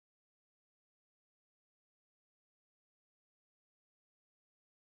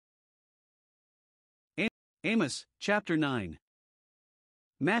Amos, chapter 9.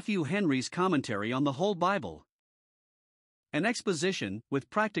 Matthew Henry's Commentary on the Whole Bible. An exposition,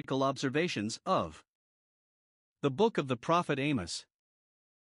 with practical observations, of the book of the prophet Amos.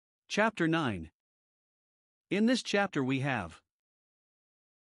 Chapter 9. In this chapter we have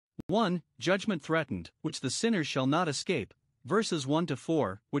 1. Judgment threatened, which the sinners shall not escape, verses 1 to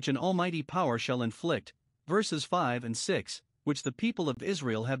 4, which an almighty power shall inflict, verses 5 and 6, which the people of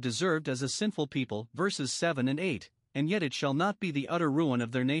Israel have deserved as a sinful people, verses 7 and 8, and yet it shall not be the utter ruin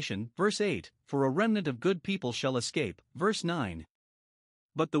of their nation, verse 8, for a remnant of good people shall escape, verse 9.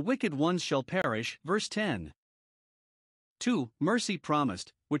 But the wicked ones shall perish, verse 10. 2. Mercy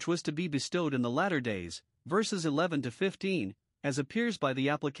promised, which was to be bestowed in the latter days, verses 11 to 15, as appears by the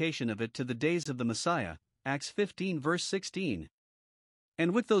application of it to the days of the Messiah, Acts 15 verse 16.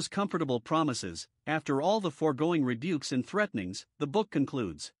 And with those comfortable promises, after all the foregoing rebukes and threatenings, the book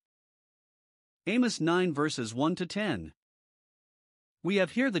concludes. Amos 9 verses 1 to 10. We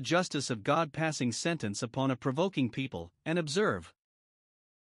have here the justice of God passing sentence upon a provoking people, and observe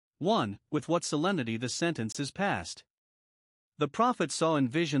 1. With what solemnity the sentence is passed. The prophet saw in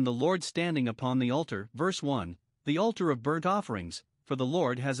vision the Lord standing upon the altar, verse 1, the altar of burnt offerings, for the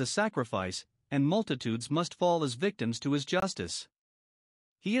Lord has a sacrifice, and multitudes must fall as victims to his justice.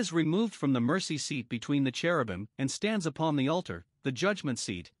 He is removed from the mercy seat between the cherubim, and stands upon the altar, the judgment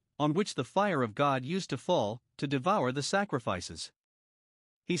seat, on which the fire of God used to fall, to devour the sacrifices.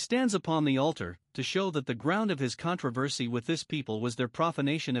 He stands upon the altar, to show that the ground of his controversy with this people was their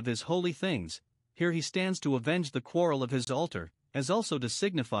profanation of his holy things. Here he stands to avenge the quarrel of his altar, as also to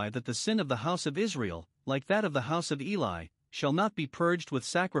signify that the sin of the house of Israel, like that of the house of Eli, shall not be purged with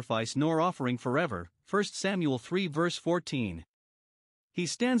sacrifice nor offering forever, 1 Samuel 3 verse 14. He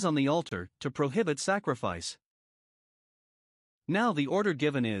stands on the altar, to prohibit sacrifice. Now the order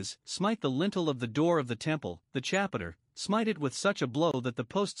given is, smite the lintel of the door of the temple, the chapiter, smite it with such a blow that the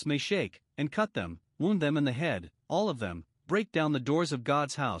posts may shake, and cut them, wound them in the head, all of them, break down the doors of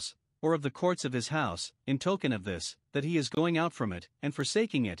God's house, or of the courts of his house, in token of this, that he is going out from it, and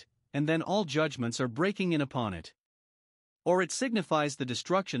forsaking it, and then all judgments are breaking in upon it. Or it signifies the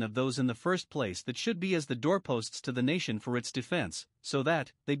destruction of those in the first place that should be as the doorposts to the nation for its defense, so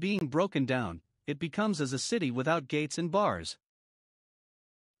that, they being broken down, it becomes as a city without gates and bars.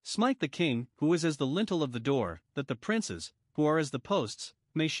 Smite the king, who is as the lintel of the door, that the princes, who are as the posts,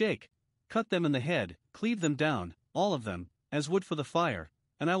 may shake. Cut them in the head, cleave them down, all of them, as wood for the fire,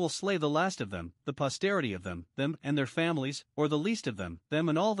 and I will slay the last of them, the posterity of them and their families, or the least of them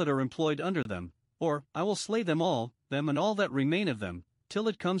and all that are employed under them, or, I will slay them all, them and all that remain of them, till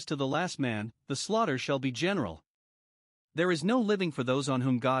it comes to the last man. The slaughter shall be general. There is no living for those on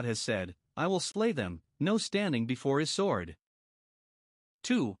whom God has said, I will slay them, no standing before his sword.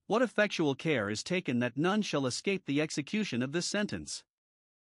 2. What effectual care is taken that none shall escape the execution of this sentence.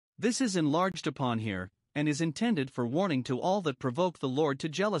 This is enlarged upon here, and is intended for warning to all that provoke the Lord to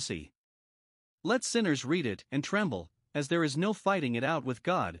jealousy. Let sinners read it and tremble, as there is no fighting it out with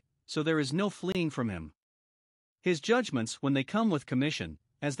God, so there is no fleeing from him. His judgments, when they come with commission,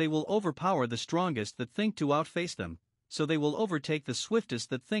 as they will overpower the strongest that think to outface them, so they will overtake the swiftest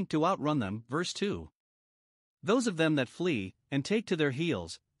that think to outrun them, verse 2. Those of them that flee, and take to their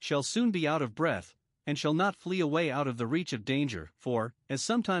heels, shall soon be out of breath, and shall not flee away out of the reach of danger, for, as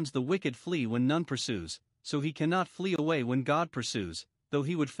sometimes the wicked flee when none pursues, so he cannot flee away when God pursues, though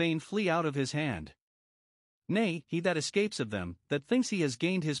he would fain flee out of his hand. Nay, he that escapes of them, that thinks he has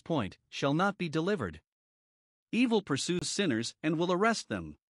gained his point, shall not be delivered. Evil pursues sinners, and will arrest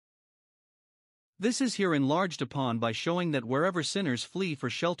them. This is here enlarged upon by showing that wherever sinners flee for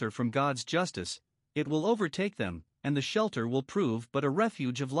shelter from God's justice, it will overtake them, and the shelter will prove but a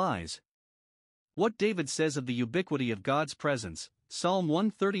refuge of lies. What David says of the ubiquity of God's presence, Psalm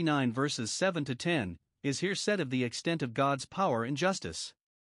 139 verses 7 to 10, is here said of the extent of God's power and justice.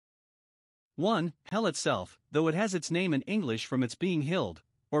 1. Hell itself, though it has its name in English from its being hilled,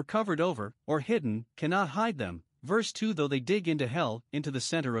 or covered over, or hidden, cannot hide them. Verse 2. Though they dig into hell, into the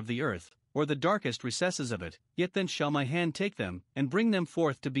center of the earth, or the darkest recesses of it, yet then shall my hand take them, and bring them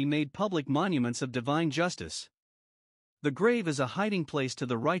forth to be made public monuments of divine justice. The grave is a hiding place to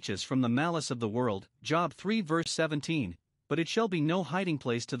the righteous from the malice of the world, Job 3 verse 17, but it shall be no hiding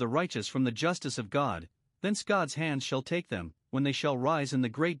place to the righteous from the justice of God. Thence God's hands shall take them, when they shall rise in the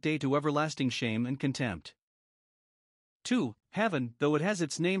great day to everlasting shame and contempt. 2. Heaven, though it has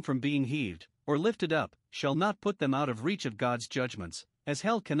its name from being heaved, or lifted up, shall not put them out of reach of God's judgments, as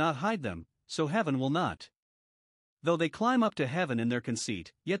hell cannot hide them, so heaven will not. Though they climb up to heaven in their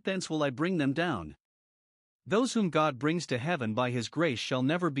conceit, yet thence will I bring them down. Those whom God brings to heaven by his grace shall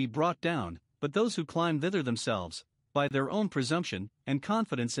never be brought down, but those who climb thither themselves, by their own presumption and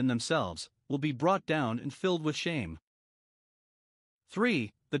confidence in themselves, will be brought down and filled with shame.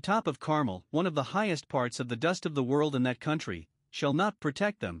 3. The top of Carmel, one of the highest parts of the dust of the world in that country, shall not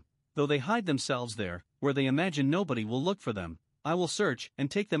protect them, though they hide themselves there, where they imagine nobody will look for them. I will search and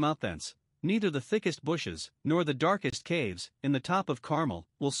take them out thence. Neither the thickest bushes, nor the darkest caves, in the top of Carmel,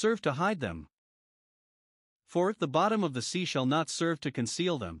 will serve to hide them. For the bottom of the sea shall not serve to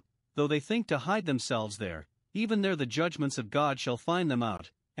conceal them, though they think to hide themselves there. Even there the judgments of God shall find them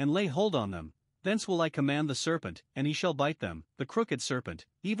out, and lay hold on them. Thence will I command the serpent, and he shall bite them, the crooked serpent,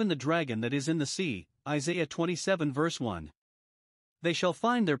 even the dragon that is in the sea. Isaiah 27 verse 1. They shall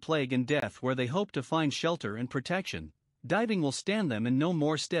find their plague and death where they hope to find shelter and protection. Diving will stand them in no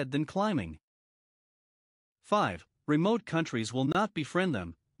more stead than climbing. 5. Remote countries will not befriend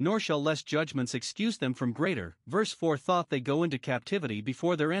them, nor shall less judgments excuse them from greater. Verse 4. Thought they go into captivity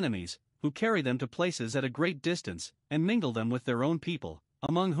before their enemies, who carry them to places at a great distance, and mingle them with their own people,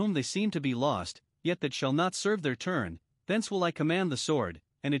 among whom they seem to be lost, yet that shall not serve their turn. Thence will I command the sword,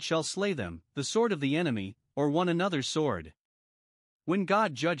 and it shall slay them, the sword of the enemy, or one another's sword. When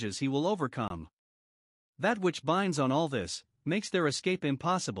God judges, he will overcome. That which binds on all this, makes their escape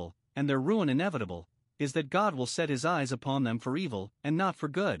impossible, and their ruin inevitable, is that God will set his eyes upon them for evil, and not for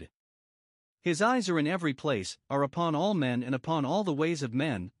good. His eyes are in every place, are upon all men and upon all the ways of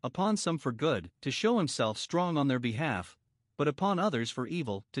men, upon some for good, to show himself strong on their behalf, but upon others for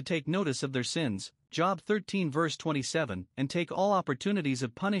evil, to take notice of their sins. Job 13 verse 27, and take all opportunities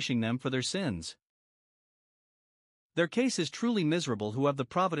of punishing them for their sins. Their case is truly miserable who have the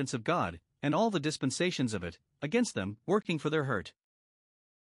providence of God, and all the dispensations of it, against them, working for their hurt.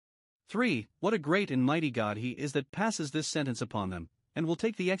 3. What a great and mighty God he is that passes this sentence upon them, and will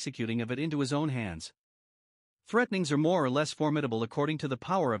take the executing of it into his own hands. Threatenings are more or less formidable according to the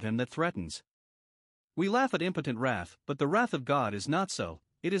power of him that threatens. We laugh at impotent wrath, but the wrath of God is not so,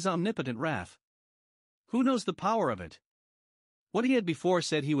 it is omnipotent wrath. Who knows the power of it? What he had before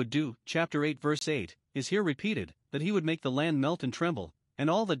said he would do, chapter 8 verse 8, is here repeated, that he would make the land melt and tremble, and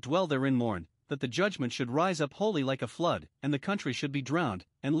all that dwell therein mourn, that the judgment should rise up wholly like a flood, and the country should be drowned,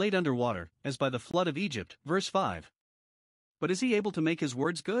 and laid under water, as by the flood of Egypt. Verse 5. But is he able to make his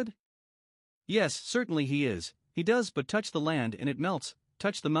words good? Yes, certainly he is. He does but touch the land and it melts,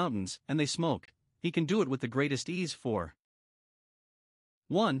 touch the mountains, and they smoke. He can do it with the greatest ease. 4.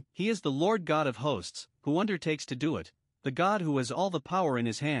 1. He is the Lord God of hosts, who undertakes to do it, the God who has all the power in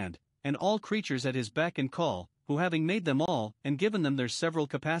his hand, and all creatures at his beck and call, who having made them all, and given them their several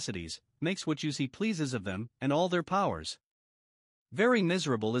capacities, makes what use he pleases of them, and all their powers. Very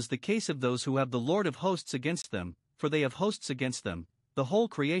miserable is the case of those who have the Lord of hosts against them, for they have hosts against them, the whole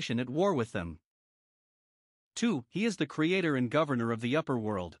creation at war with them. 2. He is the creator and governor of the upper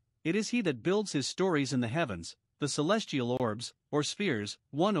world. It is he that builds his stories in the heavens, the celestial orbs, or spheres,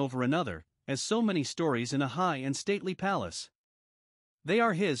 one over another, as so many stories in a high and stately palace. They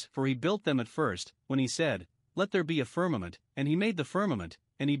are his, for he built them at first, when he said, "Let there be a firmament," and he made the firmament,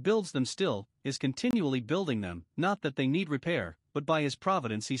 and he builds them still, is continually building them, not that they need repair, but by his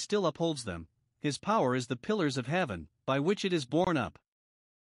providence he still upholds them. His power is the pillars of heaven, by which it is borne up.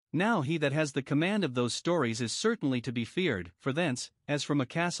 Now he that has the command of those stories is certainly to be feared, for thence, as from a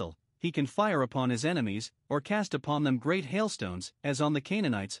castle, he can fire upon his enemies, or cast upon them great hailstones, as on the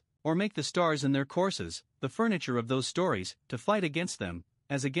Canaanites, or make the stars in their courses, the furniture of those stories, to fight against them,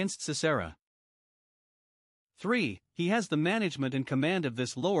 as against Sisera. 3. He has the management and command of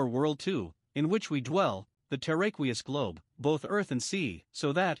this lower world too, in which we dwell, the terraqueous globe, both earth and sea,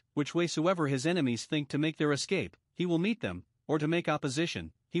 so that, which way soever his enemies think to make their escape, he will meet them, or to make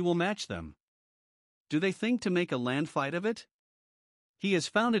opposition, he will match them. Do they think to make a land fight of it? He has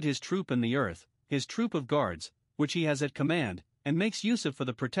founded his troop in the earth, his troop of guards, which he has at command, and makes use of for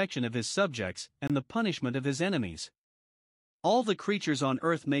the protection of his subjects and the punishment of his enemies. All the creatures on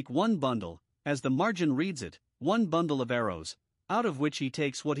earth make one bundle, as the margin reads it, one bundle of arrows, out of which he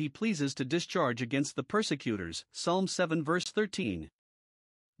takes what he pleases to discharge against the persecutors. Psalm 7 verse 13.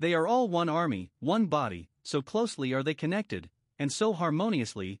 They are all one army, one body, so closely are they connected, and so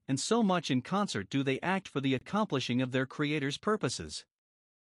harmoniously and so much in concert do they act for the accomplishing of their Creator's purposes.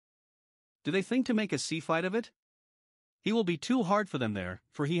 Do they think to make a sea fight of it? He will be too hard for them there,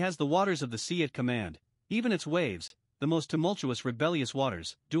 for he has the waters of the sea at command, even its waves, the most tumultuous rebellious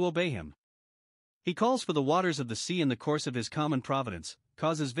waters, do obey him. He calls for the waters of the sea in the course of his common providence,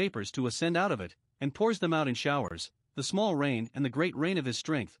 causes vapors to ascend out of it, and pours them out in showers, the small rain and the great rain of his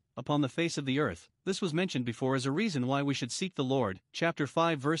strength, upon the face of the earth. This was mentioned before as a reason why we should seek the Lord, chapter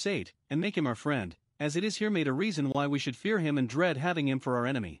 5 verse 8, and make him our friend, as it is here made a reason why we should fear him and dread having him for our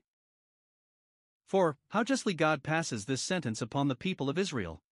enemy. For, how justly God passes this sentence upon the people of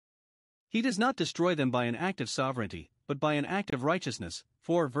Israel. He does not destroy them by an act of sovereignty, but by an act of righteousness.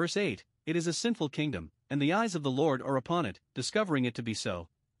 For, verse 8, it is a sinful kingdom, and the eyes of the Lord are upon it, discovering it to be so.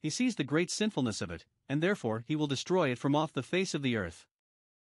 He sees the great sinfulness of it, and therefore he will destroy it from off the face of the earth.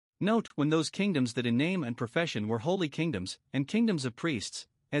 Note, when those kingdoms that in name and profession were holy kingdoms, and kingdoms of priests,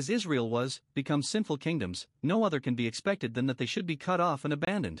 as Israel was, become sinful kingdoms, no other can be expected than that they should be cut off and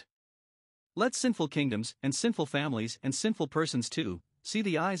abandoned. Let sinful kingdoms, and sinful families, and sinful persons too, see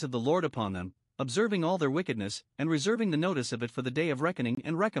the eyes of the Lord upon them, observing all their wickedness, and reserving the notice of it for the day of reckoning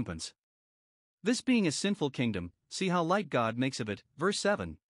and recompense. This being a sinful kingdom, see how light God makes of it. Verse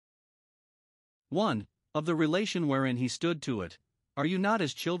 7. 1. Of the relation wherein he stood to it. Are you not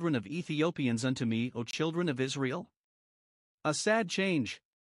as children of Ethiopians unto me, O children of Israel? A sad change.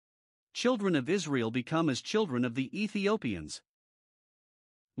 Children of Israel become as children of the Ethiopians.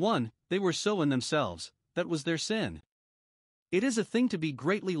 1. They were so in themselves, that was their sin. It is a thing to be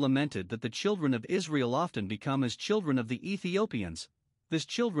greatly lamented that the children of Israel often become as children of the Ethiopians. This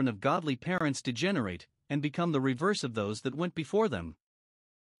children of godly parents degenerate, and become the reverse of those that went before them.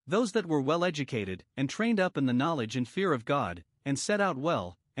 Those that were well educated, and trained up in the knowledge and fear of God, and set out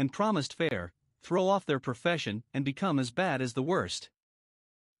well, and promised fair, throw off their profession, and become as bad as the worst.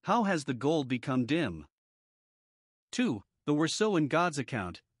 How has the gold become dim? 2. They were so in God's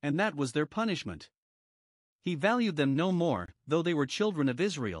account, and that was their punishment. He valued them no more, though they were children of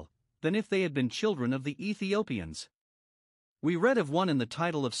Israel, than if they had been children of the Ethiopians. We read of one in the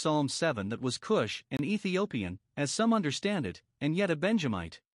title of Psalm 7 that was Cush, an Ethiopian, as some understand it, and yet a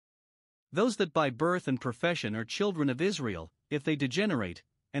Benjamite. Those that by birth and profession are children of Israel, if they degenerate,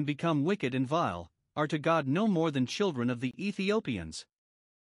 and become wicked and vile, are to God no more than children of the Ethiopians.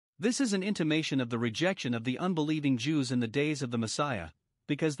 This is an intimation of the rejection of the unbelieving Jews in the days of the Messiah,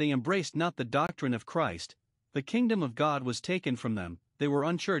 because they embraced not the doctrine of Christ. The kingdom of God was taken from them, they were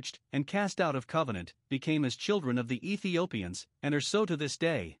unchurched, and cast out of covenant, became as children of the Ethiopians, and are so to this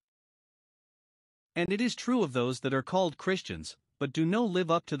day. And it is true of those that are called Christians, but do no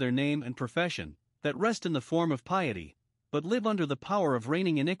live up to their name and profession, that rest in the form of piety, but live under the power of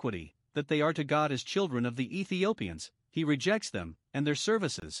reigning iniquity, that they are to God as children of the Ethiopians. He rejects them, and their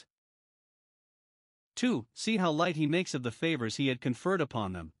services. 2. See how light he makes of the favors he had conferred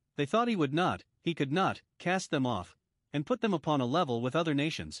upon them. They thought he would not, he could not, cast them off, and put them upon a level with other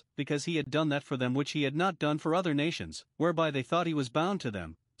nations, because he had done that for them which he had not done for other nations, whereby they thought he was bound to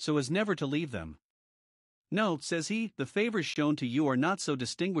them, so as never to leave them. No, says he, the favors shown to you are not so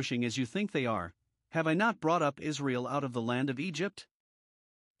distinguishing as you think they are. Have I not brought up Israel out of the land of Egypt?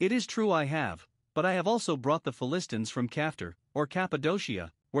 It is true I have, but I have also brought the Philistines from Caphtor, or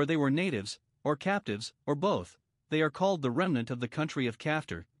Cappadocia, where they were natives, or captives, or both. They are called the remnant of the country of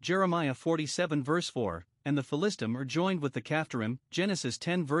Caphtor, Jeremiah 47 verse 4, and the Philistim are joined with the Caphtorim, Genesis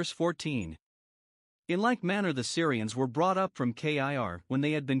 10 verse 14. In like manner the Syrians were brought up from Kir when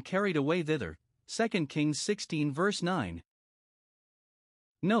they had been carried away thither, 2 Kings 16 verse 9.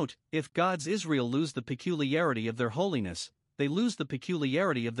 Note, if God's Israel lose the peculiarity of their holiness, they lose the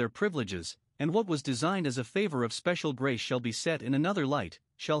peculiarity of their privileges, and what was designed as a favor of special grace shall be set in another light,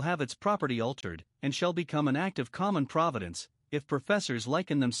 shall have its property altered, and shall become an act of common providence. If professors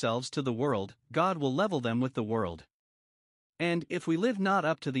liken themselves to the world, God will level them with the world. And if we live not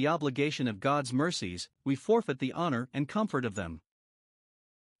up to the obligation of God's mercies, we forfeit the honor and comfort of them.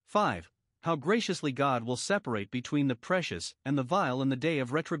 5. How graciously God will separate between the precious and the vile in the day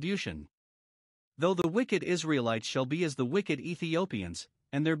of retribution. Though the wicked Israelites shall be as the wicked Ethiopians,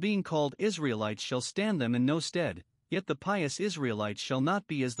 and their being called Israelites shall stand them in no stead, yet the pious Israelites shall not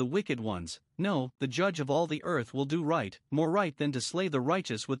be as the wicked ones. No, the judge of all the earth will do right, more right than to slay the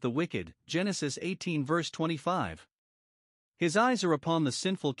righteous with the wicked. Genesis 18 verse 25. His eyes are upon the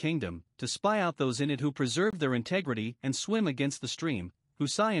sinful kingdom, to spy out those in it who preserve their integrity and swim against the stream, who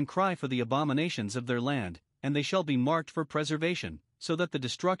sigh and cry for the abominations of their land, and they shall be marked for preservation, so that the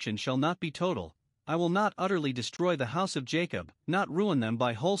destruction shall not be total. I will not utterly destroy the house of Jacob, not ruin them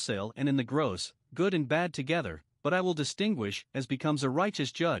by wholesale and in the gross, good and bad together, but I will distinguish, as becomes a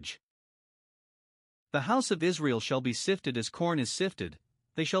righteous judge. The house of Israel shall be sifted as corn is sifted,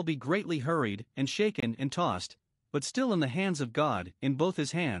 they shall be greatly hurried, and shaken and tossed, but still in the hands of God, in both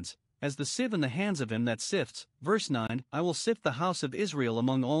his hands, as the sieve in the hands of him that sifts. Verse 9, I will sift the house of Israel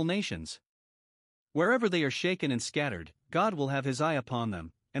among all nations. Wherever they are shaken and scattered, God will have his eye upon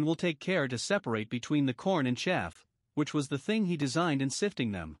them, and will take care to separate between the corn and chaff, which was the thing he designed in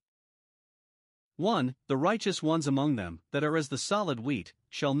sifting them. 1. The righteous ones among them, that are as the solid wheat,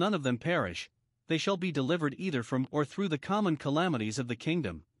 shall none of them perish. they shall be delivered either from or through the common calamities of the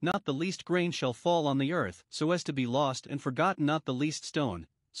kingdom. Not the least grain shall fall on the earth, so as to be lost and forgotten, not the least stone.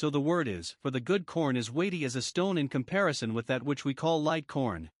 So the word is, for the good corn is weighty as a stone in comparison with that which we call light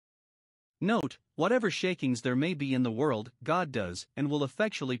corn. Note, whatever shakings there may be in the world, God does and will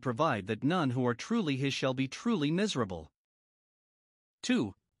effectually provide that none who are truly His shall be truly miserable.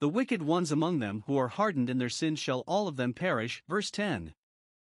 2. The wicked ones among them who are hardened in their sins shall all of them perish. Verse 10.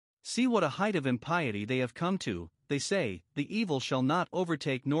 See what a height of impiety they have come to. They say, the evil shall not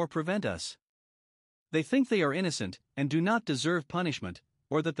overtake nor prevent us. They think they are innocent, and do not deserve punishment,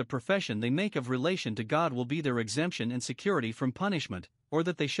 or that the profession they make of relation to God will be their exemption and security from punishment, or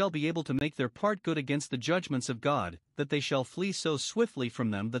that they shall be able to make their part good against the judgments of God, that they shall flee so swiftly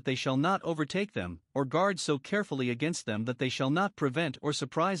from them that they shall not overtake them, or guard so carefully against them that they shall not prevent or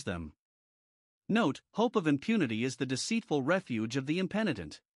surprise them. Note, hope of impunity is the deceitful refuge of the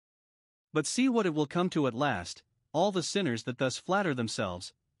impenitent. But see what it will come to at last: all the sinners that thus flatter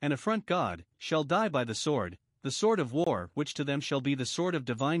themselves, and affront God, shall die by the sword of war, which to them shall be the sword of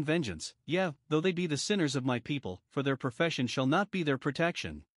divine vengeance. Yea, though they be the sinners of my people, for their profession shall not be their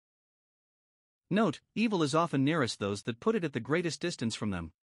protection. Note, evil is often nearest those that put it at the greatest distance from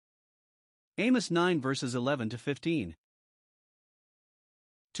them. Amos 9 verses 11 to 15.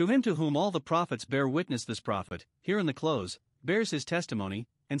 To him to whom all the prophets bear witness, this prophet, here in the close, bears his testimony,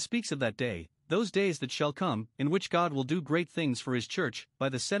 and speaks of that day, those days that shall come, in which God will do great things for His church, by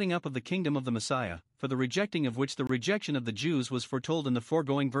the setting up of the kingdom of the Messiah, for the rejecting of which the rejection of the Jews was foretold in the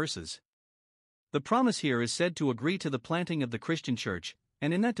foregoing verses. The promise here is said to agree to the planting of the Christian church,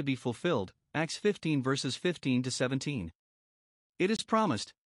 and in that to be fulfilled, Acts 15 verses 15 to 17. It is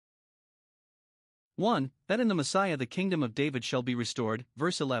promised: 1. That in the Messiah the kingdom of David shall be restored.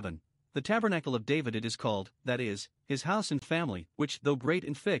 Verse 11. The tabernacle of David it is called, that is, his house and family, which, though great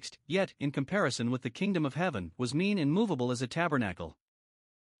and fixed, yet, in comparison with the kingdom of heaven, was mean and movable as a tabernacle.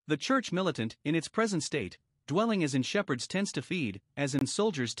 The church militant, in its present state, dwelling as in shepherds' tents to feed, as in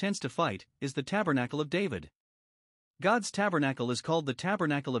soldiers' tents to fight, is the tabernacle of David. God's tabernacle is called the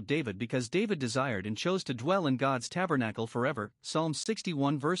tabernacle of David because David desired and chose to dwell in God's tabernacle forever. Psalm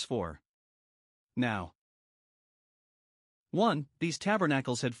 61 verse 4. Now, 1. These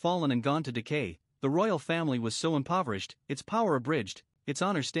tabernacles had fallen and gone to decay. The royal family was so impoverished, its power abridged, its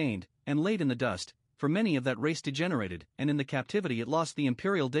honor stained, and laid in the dust, for many of that race degenerated, and in the captivity it lost the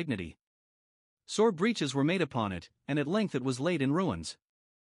imperial dignity. Sore breaches were made upon it, and at length it was laid in ruins.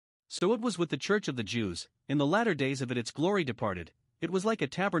 So it was with the church of the Jews. In the latter days of it its glory departed. It was like a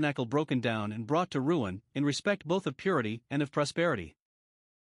tabernacle broken down and brought to ruin, in respect both of purity and of prosperity.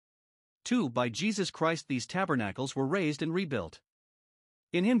 2. By Jesus Christ these tabernacles were raised and rebuilt.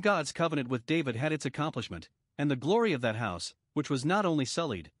 In Him God's covenant with David had its accomplishment, and the glory of that house, which was not only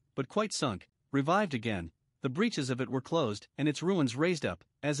sullied, but quite sunk, revived again. The breaches of it were closed, and its ruins raised up,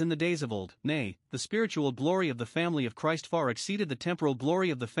 as in the days of old. Nay, the spiritual glory of the family of Christ far exceeded the temporal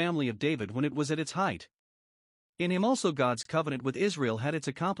glory of the family of David when it was at its height. In Him also God's covenant with Israel had its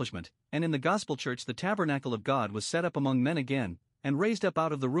accomplishment, and in the gospel church the tabernacle of God was set up among men again, and raised up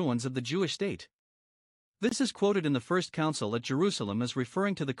out of the ruins of the Jewish state. This is quoted in the first council at Jerusalem as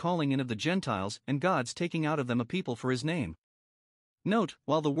referring to the calling in of the Gentiles and God's taking out of them a people for His name. Note,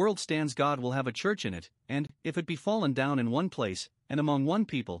 while the world stands God will have a church in it, and, if it be fallen down in one place, and among one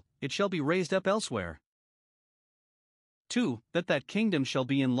people, it shall be raised up elsewhere. 2. That kingdom shall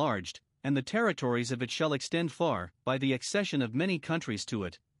be enlarged, and the territories of it shall extend far, by the accession of many countries to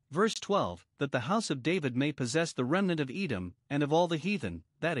it. Verse 12, that the house of David may possess the remnant of Edom, and of all the heathen,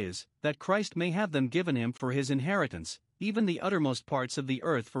 that is, that Christ may have them given Him for His inheritance, even the uttermost parts of the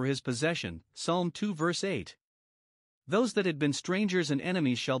earth for His possession. Psalm 2 verse 8. Those that had been strangers and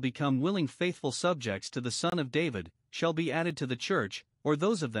enemies shall become willing faithful subjects to the Son of David, shall be added to the church, or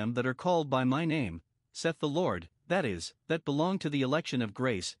those of them that are called by my name, saith the Lord, that is, that belong to the election of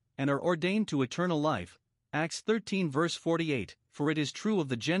grace, and are ordained to eternal life. Acts 13 verse 48. For it is true of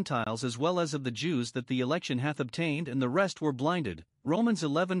the Gentiles as well as of the Jews that the election hath obtained and the rest were blinded. Romans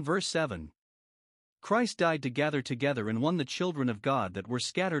 11 verse 7. Christ died to gather together in one the children of God that were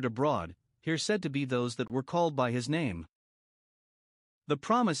scattered abroad, here said to be those that were called by His name. The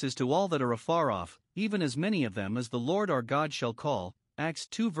promise is to all that are afar off, even as many of them as the Lord our God shall call. Acts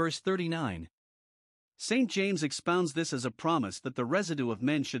 2 verse 39. St. James expounds this as a promise that the residue of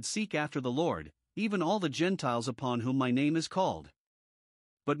men should seek after the Lord, even all the Gentiles upon whom my name is called.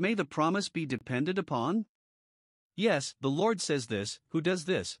 But may the promise be depended upon? Yes, the Lord says this, who does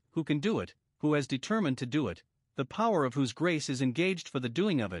this, who can do it, who has determined to do it, the power of whose grace is engaged for the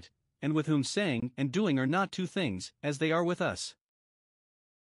doing of it, and with whom saying and doing are not two things, as they are with us.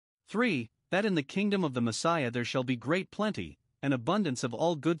 3. that in the kingdom of the Messiah there shall be great plenty, and abundance of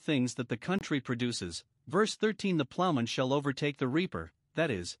all good things that the country produces. Verse 13 The plowman shall overtake the reaper,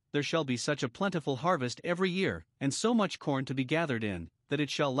 that is, there shall be such a plentiful harvest every year, and so much corn to be gathered in, that it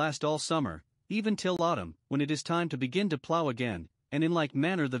shall last all summer, even till autumn, when it is time to begin to plow again, and in like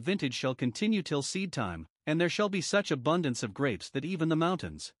manner the vintage shall continue till seed time, and there shall be such abundance of grapes that even the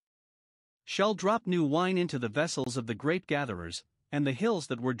mountains shall drop new wine into the vessels of the grape gatherers, and the hills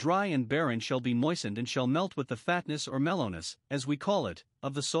that were dry and barren shall be moistened and shall melt with the fatness or mellowness, as we call it,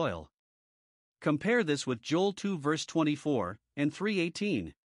 of the soil. Compare this with Joel 2 verse 24, and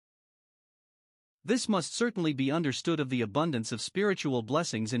 3:18. This must certainly be understood of the abundance of spiritual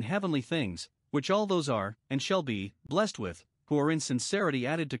blessings in heavenly things, which all those are, and shall be, blessed with, who are in sincerity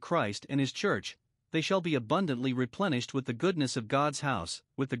added to Christ and His church. They shall be abundantly replenished with the goodness of God's house,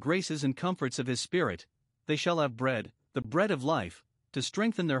 with the graces and comforts of His Spirit. They shall have bread, the bread of life, to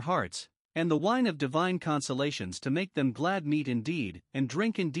strengthen their hearts, and the wine of divine consolations to make them glad meat indeed, and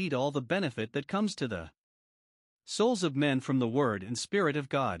drink indeed all the benefit that comes to the souls of men from the Word and Spirit of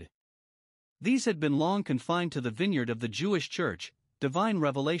God. These had been long confined to the vineyard of the Jewish church. Divine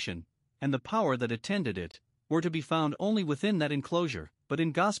revelation, and the power that attended it, were to be found only within that enclosure, but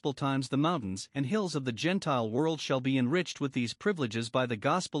in gospel times the mountains and hills of the Gentile world shall be enriched with these privileges by the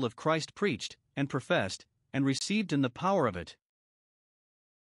gospel of Christ preached, and professed, and received in the power of it.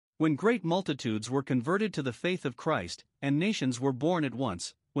 When great multitudes were converted to the faith of Christ, and nations were born at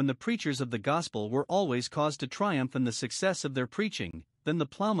once, when the preachers of the gospel were always caused to triumph in the success of their preaching, then the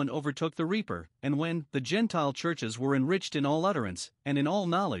plowman overtook the reaper, and when the Gentile churches were enriched in all utterance, and in all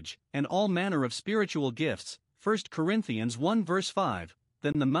knowledge, and all manner of spiritual gifts, 1 Corinthians 1 verse 5,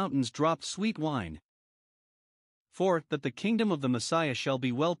 then the mountains dropped sweet wine. For, that the kingdom of the Messiah shall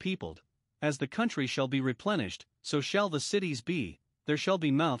be well peopled, as the country shall be replenished, so shall the cities be, there shall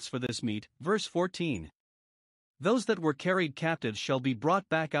be mouths for this meat. Verse 14. Those that were carried captives shall be brought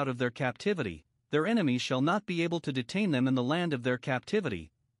back out of their captivity, their enemies shall not be able to detain them in the land of their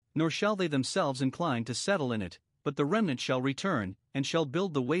captivity, nor shall they themselves incline to settle in it, but the remnant shall return, and shall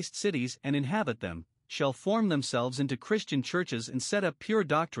build the waste cities and inhabit them, shall form themselves into Christian churches and set up pure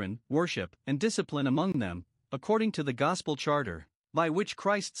doctrine, worship, and discipline among them, according to the gospel charter, by which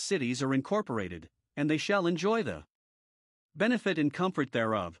Christ's cities are incorporated, and they shall enjoy the benefit and comfort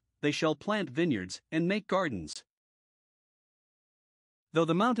thereof. They shall plant vineyards and make gardens. Though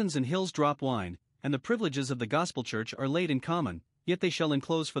the mountains and hills drop wine, and the privileges of the gospel church are laid in common, yet they shall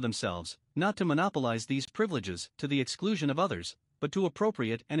enclose for themselves, not to monopolize these privileges to the exclusion of others, but to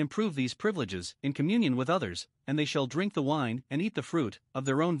appropriate and improve these privileges in communion with others, and they shall drink the wine and eat the fruit of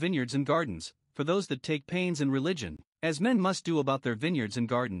their own vineyards and gardens. For those that take pains in religion, as men must do about their vineyards and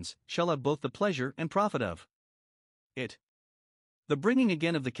gardens, shall have both the pleasure and profit of it. The bringing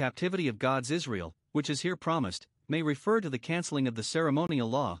again of the captivity of God's Israel, which is here promised, may refer to the cancelling of the ceremonial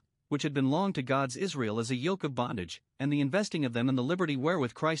law, which had been long to God's Israel as a yoke of bondage, and the investing of them in the liberty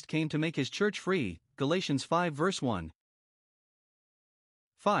wherewith Christ came to make His church free. Galatians 5 verse 1.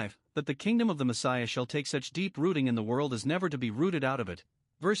 5. That the kingdom of the Messiah shall take such deep rooting in the world as never to be rooted out of it.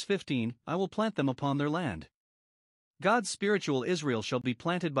 Verse 15, I will plant them upon their land. God's spiritual Israel shall be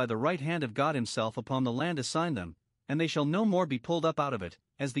planted by the right hand of God Himself upon the land assigned them, and they shall no more be pulled up out of it,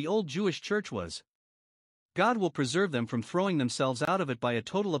 as the old Jewish church was. God will preserve them from throwing themselves out of it by a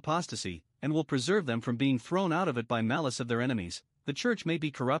total apostasy, and will preserve them from being thrown out of it by malice of their enemies. The church may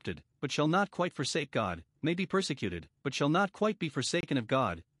be corrupted, but shall not quite forsake God, may be persecuted, but shall not quite be forsaken of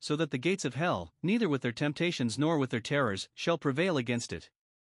God, so that the gates of hell, neither with their temptations nor with their terrors, shall prevail against it.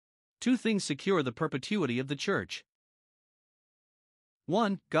 Two things secure the perpetuity of the church.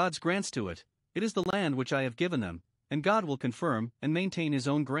 1. God's grants to it. It is the land which I have given them, and God will confirm and maintain His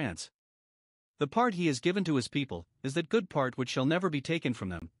own grants. The part He has given to His people is that good part which shall never be taken from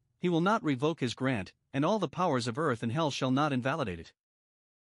them. He will not revoke His grant, and all the powers of earth and hell shall not invalidate it.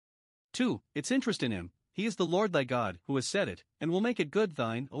 2. Its interest in Him. He is the Lord thy God, who has said it, and will make it good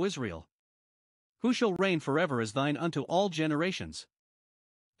thine, O Israel. Who shall reign forever as thine unto all generations.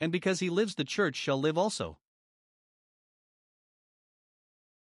 And because He lives, the church shall live also.